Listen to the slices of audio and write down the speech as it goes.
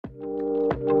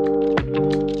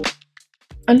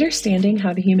Understanding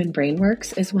how the human brain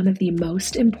works is one of the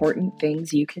most important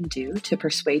things you can do to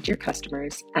persuade your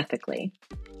customers ethically.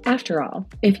 After all,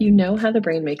 if you know how the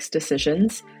brain makes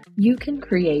decisions, you can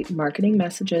create marketing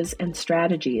messages and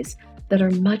strategies that are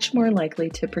much more likely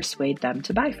to persuade them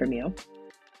to buy from you.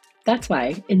 That's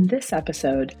why, in this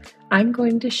episode, I'm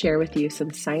going to share with you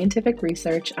some scientific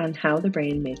research on how the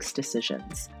brain makes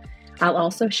decisions. I'll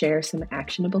also share some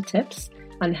actionable tips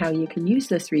on how you can use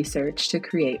this research to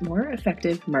create more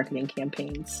effective marketing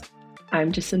campaigns.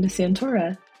 I'm Jacinda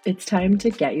Santora. It's time to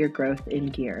get your growth in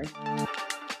gear.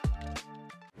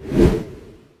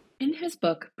 In his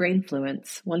book,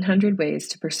 Brainfluence: 100 Ways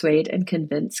to Persuade and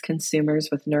Convince Consumers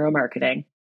with Neuromarketing,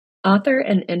 author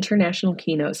and international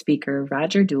keynote speaker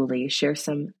Roger Dooley shares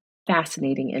some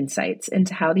fascinating insights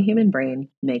into how the human brain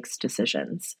makes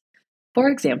decisions. For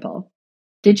example,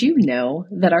 did you know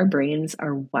that our brains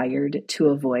are wired to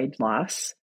avoid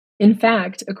loss? In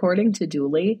fact, according to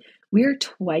Dooley, we are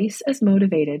twice as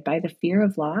motivated by the fear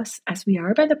of loss as we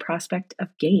are by the prospect of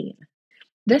gain.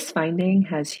 This finding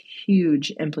has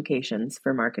huge implications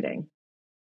for marketing.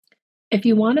 If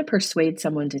you want to persuade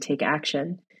someone to take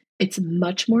action, it's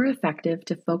much more effective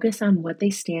to focus on what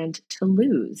they stand to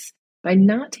lose by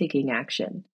not taking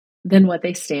action than what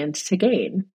they stand to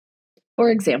gain.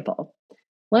 For example,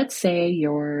 let's say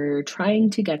you're trying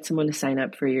to get someone to sign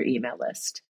up for your email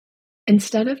list.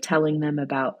 Instead of telling them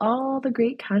about all the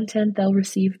great content they'll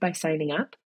receive by signing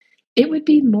up, it would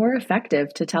be more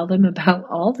effective to tell them about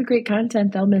all the great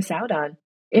content they'll miss out on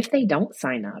if they don't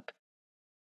sign up.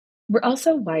 We're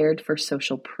also wired for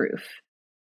social proof,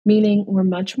 meaning we're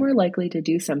much more likely to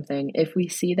do something if we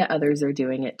see that others are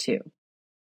doing it too.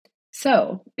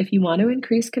 So, if you want to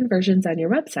increase conversions on your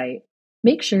website,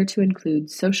 make sure to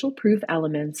include social proof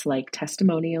elements like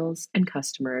testimonials and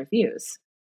customer reviews.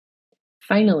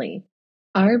 Finally,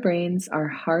 our brains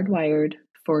are hardwired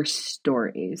for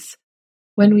stories.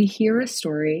 When we hear a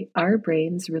story, our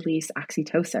brains release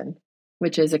oxytocin,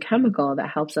 which is a chemical that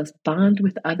helps us bond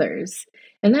with others,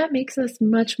 and that makes us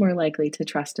much more likely to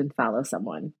trust and follow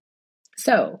someone.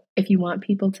 So, if you want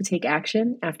people to take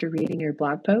action after reading your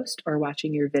blog post or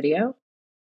watching your video,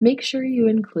 make sure you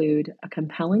include a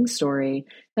compelling story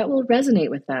that will resonate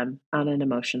with them on an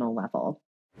emotional level.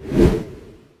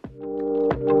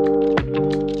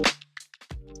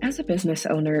 As a business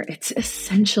owner, it's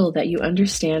essential that you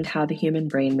understand how the human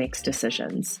brain makes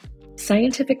decisions.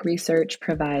 Scientific research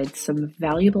provides some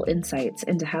valuable insights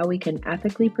into how we can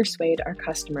ethically persuade our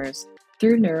customers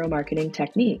through neuromarketing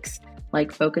techniques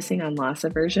like focusing on loss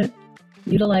aversion,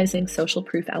 utilizing social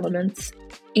proof elements,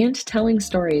 and telling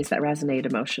stories that resonate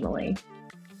emotionally.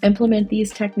 Implement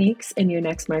these techniques in your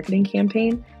next marketing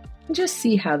campaign and just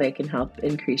see how they can help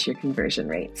increase your conversion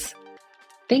rates.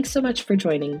 Thanks so much for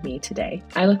joining me today.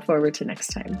 I look forward to next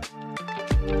time.